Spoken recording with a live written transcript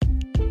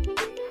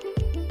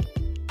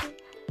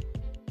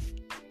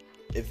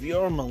If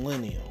you're a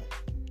millennial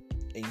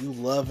and you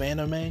love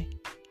anime,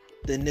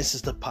 then this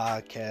is the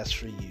podcast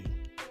for you.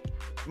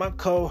 My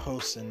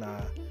co-host and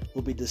I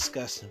will be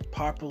discussing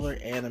popular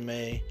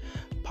anime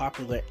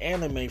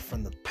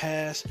from the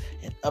past,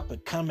 and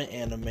up-and-coming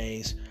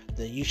animes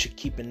that you should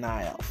keep an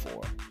eye out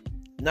for.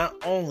 Not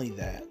only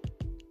that,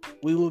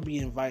 we will be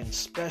inviting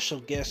special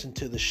guests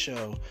into the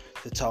show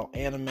to talk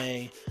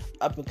anime,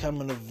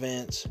 up-and-coming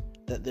events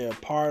that they're a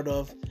part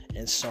of,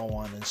 and so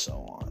on and so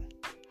on.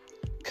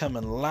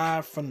 Coming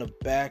live from the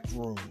back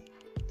room,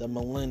 the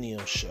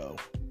Millennial Show,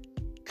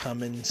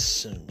 coming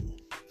soon.